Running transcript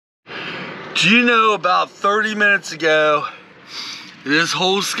Do you know about 30 minutes ago, this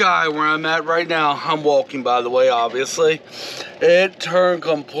whole sky where I'm at right now, I'm walking by the way, obviously, it turned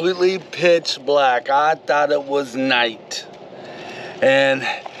completely pitch black. I thought it was night. And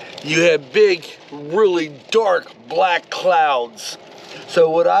you have big, really dark black clouds. So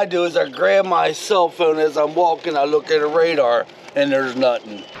what I do is I grab my cell phone as I'm walking, I look at a radar, and there's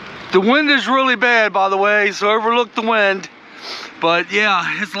nothing. The wind is really bad, by the way, so overlook the wind. But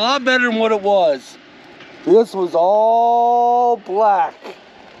yeah, it's a lot better than what it was. This was all black.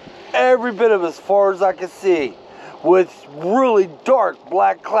 Every bit of it as far as I could see, with really dark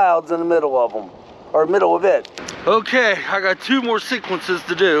black clouds in the middle of them, or middle of it. Okay, I got 2 more sequences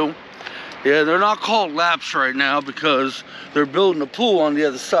to do. Yeah, they're not called laps right now because they're building a pool on the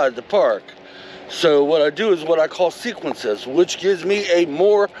other side of the park. So what I do is what I call sequences, which gives me a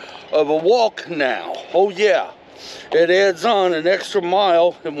more of a walk now. Oh yeah, it adds on an extra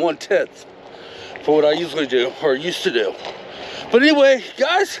mile and 1/10 for what I usually do, or used to do. But anyway,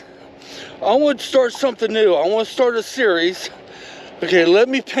 guys, I want to start something new. I want to start a series. Okay, let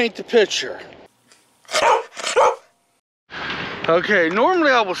me paint the picture. Okay,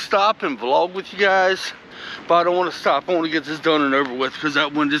 normally I will stop and vlog with you guys, but I don't want to stop. I want to get this done and over with because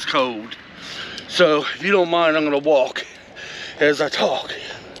that wind is cold. So, if you don't mind, I'm going to walk as I talk.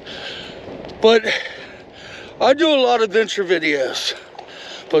 But I do a lot of adventure videos.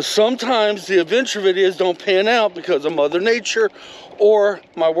 But sometimes the adventure videos don't pan out because of Mother Nature or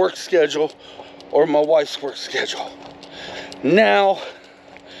my work schedule or my wife's work schedule. Now,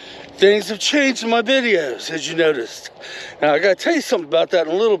 things have changed in my videos, as you noticed. Now, I got to tell you something about that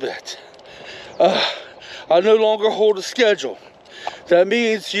in a little bit. I no longer hold a schedule. That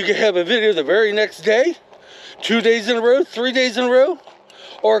means you can have a video the very next day, 2 days in a row, 3 days in a row,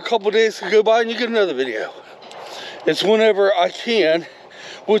 or a couple days can go by and you get another video. It's whenever I can,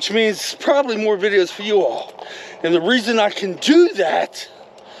 which means probably more videos for you all. And the reason I can do that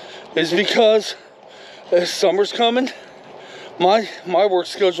is because as summer's coming, my work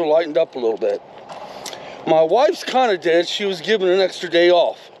schedule lightened up a little bit. My wife's kind of did. She was given an extra day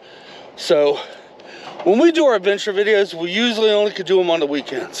off. So when we do our adventure videos, we usually only could do them on the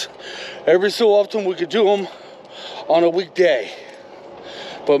weekends. Every so often we could do them on a weekday.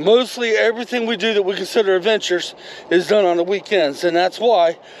 But mostly everything we do that we consider adventures is done on the weekends. And that's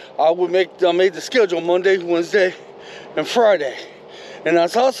why I made the schedule Monday, Wednesday, and Friday. And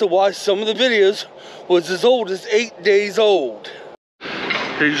that's also why some of the videos was as old as 8 days old.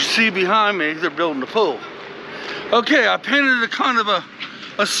 As you see behind me, they're building the pool. Okay, I painted a kind of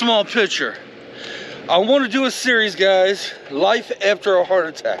a small picture. I want to do a series, guys, Life After a Heart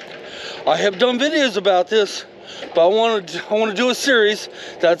Attack. I have done videos about this, but I want to do a series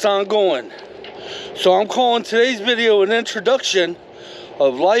that's ongoing. So I'm calling today's video an introduction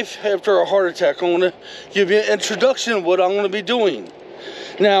of Life After a Heart Attack. I'm going to give you an introduction of what I'm going to be doing.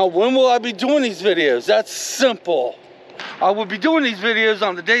 Now, when will I be doing these videos? That's simple. I will be doing these videos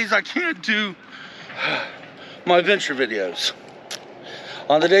on the days I can't do my adventure videos.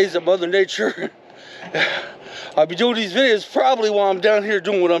 On the days that Mother Nature, I'll be doing these videos probably while I'm down here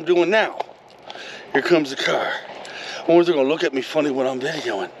doing what I'm doing now. Here comes the car. I wonder if they're going to look at me funny when I'm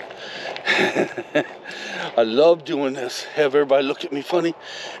videoing. I love doing this. Have everybody look at me funny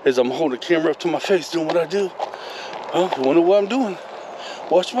as I'm holding the camera up to my face doing what I do. Well, you wonder what I'm doing?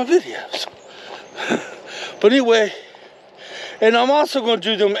 Watch my videos. But anyway, and I'm also going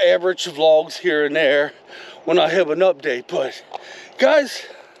to do them average vlogs here and there when I have an update. But guys,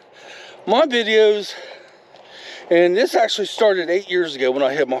 my videos, and this actually started 8 years ago when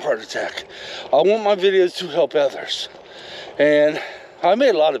I had my heart attack. I want my videos to help others. And I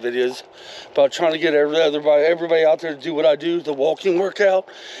made a lot of videos about trying to get everybody out there to do what I do, the walking workout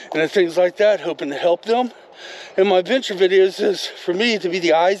and the things like that, hoping to help them. And my adventure videos is for me to be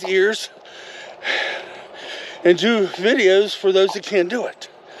the eyes, ears, and do videos for those that can't do it.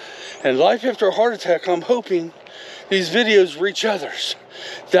 And Life After a Heart Attack, I'm hoping these videos reach others.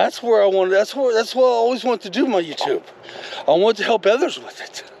 That's where I want. That's what I always want to do my YouTube. I want to help others with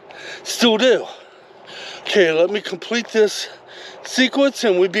it. Still do. Okay, let me complete this sequence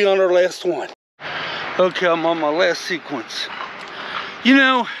and we'll be on our last one. Okay, I'm on my last sequence. You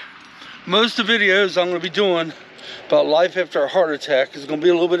know, most of the videos I'm going to be doing about life after a heart attack is going to be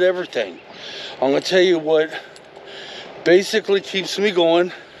a little bit of everything. I'm going to tell you what basically keeps me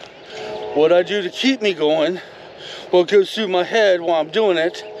going, what I do to keep me going, what goes through my head while I'm doing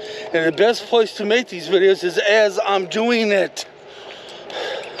it, and the best place to make these videos is as I'm doing it.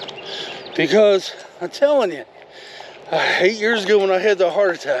 Because I'm telling you, 8 years ago when I had the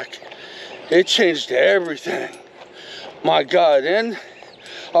heart attack, it changed everything. My God, and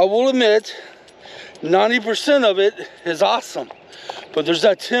I will admit, 90% of it is awesome. But there's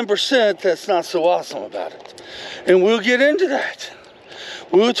that 10% that's not so awesome about it. And we'll get into that.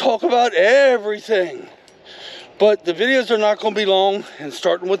 We'll talk about everything. But the videos are not going to be long, and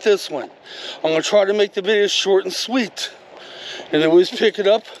starting with this one, I'm going to try to make the videos short and sweet. And always pick it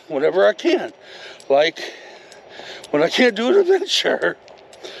up whenever I can. Like when I can't do an adventure.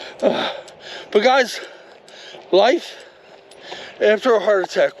 But guys, life after a heart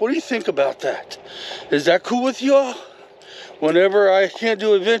attack, what do you think about that? Is that cool with y'all? Whenever I can't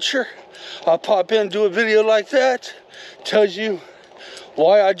do an adventure, I'll pop in and do a video like that. Tells you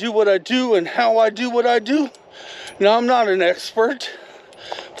why I do what I do and how I do what I do. Now, I'm not an expert,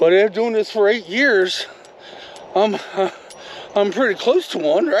 but after doing this for 8 years, I'm pretty close to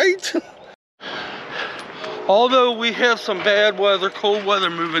one, right? Although we have some bad weather, cold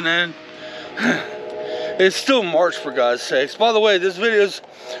weather moving in, it's still March, for God's sakes. By the way, this video is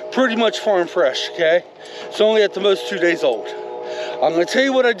pretty much farm fresh, okay? It's only at the most 2 days old. I'm going to tell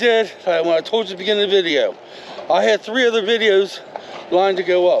you what I did when I told you at the beginning of the video. I had 3 other videos lined to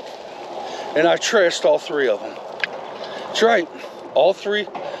go up, and I trashed all 3 of them. That's right, all 3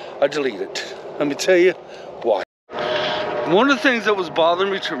 I deleted. Let me tell you why. One of the things that was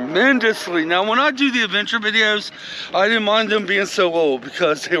bothering me tremendously, now when I do the adventure videos, I didn't mind them being so old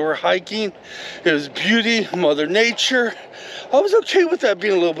because they were hiking, it was beauty, Mother Nature. I was okay with that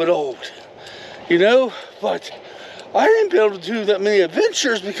being a little bit old, you know, but I didn't be able to do that many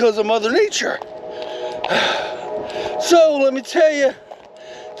adventures because of Mother Nature. So let me tell you,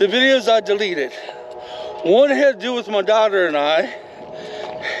 the videos I deleted. One had to do with my daughter and I.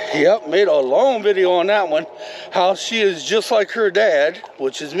 Yep, made a long video on that one. How she is just like her dad,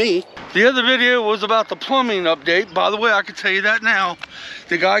 which is me. The other video was about the plumbing update. By the way, I can tell you that now.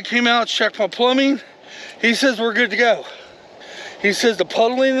 The guy came out, checked my plumbing. He says we're good to go. He says the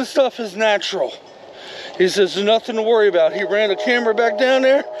puddling and stuff is natural. He says there's nothing to worry about. He ran a camera back down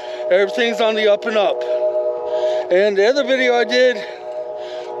there. Everything's on the up and up. And the other video I did,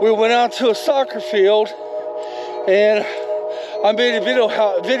 we went out to a soccer field and I made a video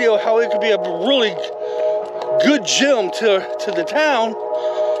how it could be a really good gym to the town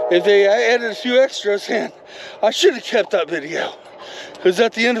if they added a few extras. And I should have kept that video, because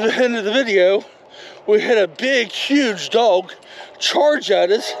at the end of the video we had a big huge dog charge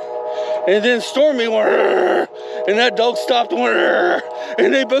at us, and then Stormy went, and that dog stopped and went,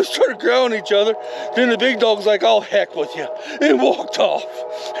 and they both started growling at each other. Then the big dog's like, oh heck with you, and walked off.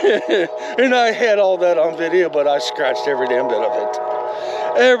 And I had all that on video, but I scratched every damn bit of it.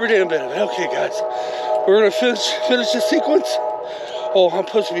 Every damn bit of it. Okay guys, we're gonna finish this sequence. Oh, I'm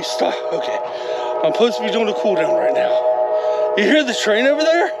supposed to be stopped. Okay, I'm supposed to be doing a cool down right now. You hear the train over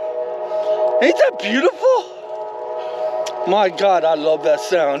there? Ain't that beautiful? My God, I love that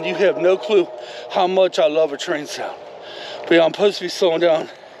sound. You have no clue how much I love a train sound. But yeah, I'm supposed to be slowing down.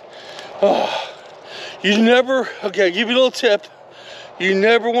 Oh, you never, okay, give you a little tip. You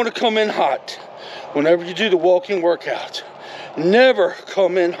never want to come in hot whenever you do the walking workout. Never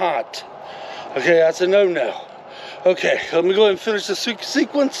come in hot. Okay, that's a no-no. Okay, let me go ahead and finish the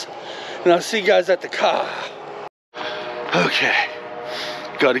sequence, and I'll see you guys at the car. Okay,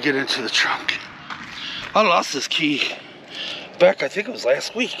 got to get into the trunk. I lost this key back, I think it was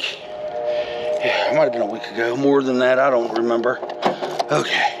last week. Yeah, it might have been a week ago. More than that, I don't remember.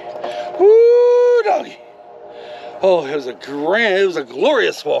 Okay. Woo, doggy. Oh, it was a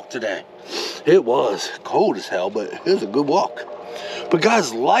glorious walk today. It was cold as hell, but it was a good walk. But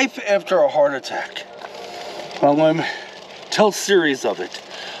guys, life after a heart attack. I'm going to tell a series of it.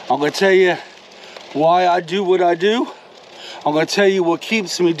 I'm going to tell you why I do what I do. I'm going to tell you what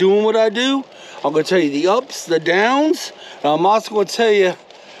keeps me doing what I do. I'm going to tell you the ups, the downs. And I'm also going to tell you,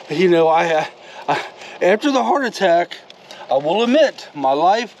 you know, after the heart attack, I will admit my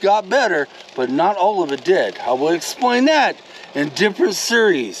life got better, but not all of it did. I will explain that in different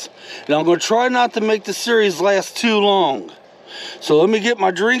series. And I'm going to try not to make the series last too long. So let me get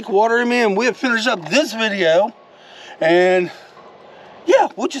my drink, water in me, and we'll finish up this video. And yeah,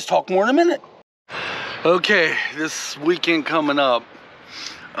 we'll just talk more in a minute. Okay, this weekend coming up.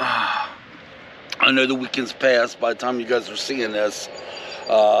 I know the weekend's passed by the time you guys are seeing this.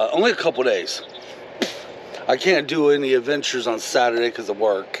 Only a couple days. I can't do any adventures on Saturday because of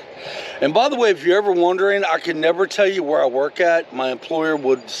work. And by the way, if you're ever wondering, I can never tell you where I work at. My employer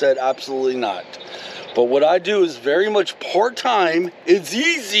would have said absolutely not. But what I do is very much part-time. It's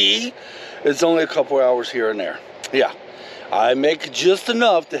easy. It's only a couple hours here and there. Yeah, I make just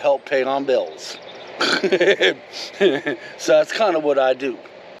enough to help pay on bills. So that's kind of what I do.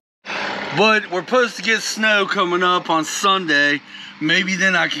 But we're supposed to get snow coming up on Sunday. Maybe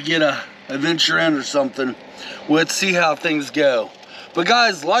then I could get a adventure in or something. Let's see how things go. But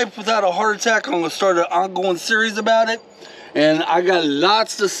guys, life without a heart attack, I'm gonna start an ongoing series about it. And I got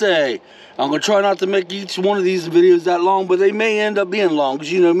lots to say. I'm gonna try not to make each one of these videos that long, but they may end up being long,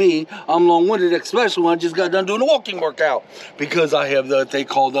 because you know me, I'm long-winded, especially when I just got done doing a walking workout, because I have what they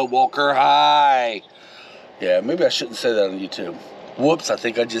call the walker high. Yeah, maybe I shouldn't say that on YouTube. Whoops, I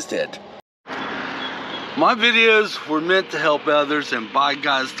think I just did. My videos were meant to help others and buy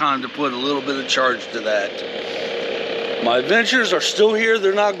guys time to put a little bit of charge to that. My adventures are still here,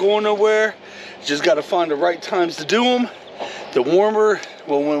 they're not going nowhere. Just got to find the right times to do them. The warmer,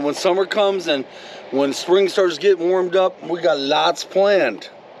 well, when summer comes and when spring starts getting warmed up, we got lots planned.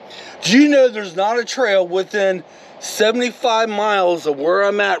 Do you know there's not a trail within 75 miles of where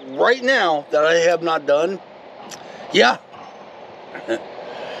I'm at right now that I have not done? Yeah.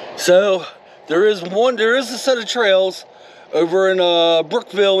 So there is a set of trails over in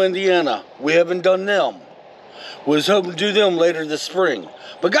Brookville, Indiana. We haven't done them. Was hoping to do them later this spring.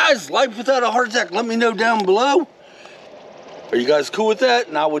 But guys, life without a heart attack, let me know down below. Are you guys cool with that?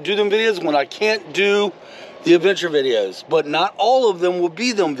 And I will do them videos when I can't do the adventure videos. But not all of them will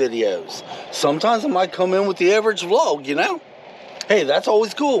be them videos. Sometimes I might come in with the average vlog, you know? Hey, that's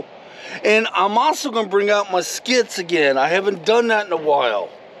always cool. And I'm also going to bring out my skits again. I haven't done that in a while.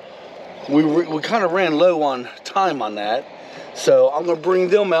 We kind of ran low on time on that. So I'm going to bring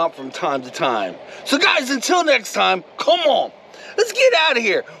them out from time to time. So guys, until next time, come on. Let's get out of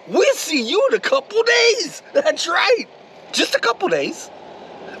here. We'll see you in a couple days. That's right. Just a couple days.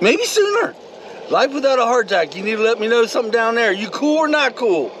 Maybe sooner. Life without a heart attack. You need to let me know something down there. You cool or not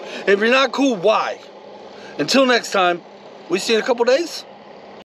cool? If you're not cool, why? Until next time, we'll see you in a couple days.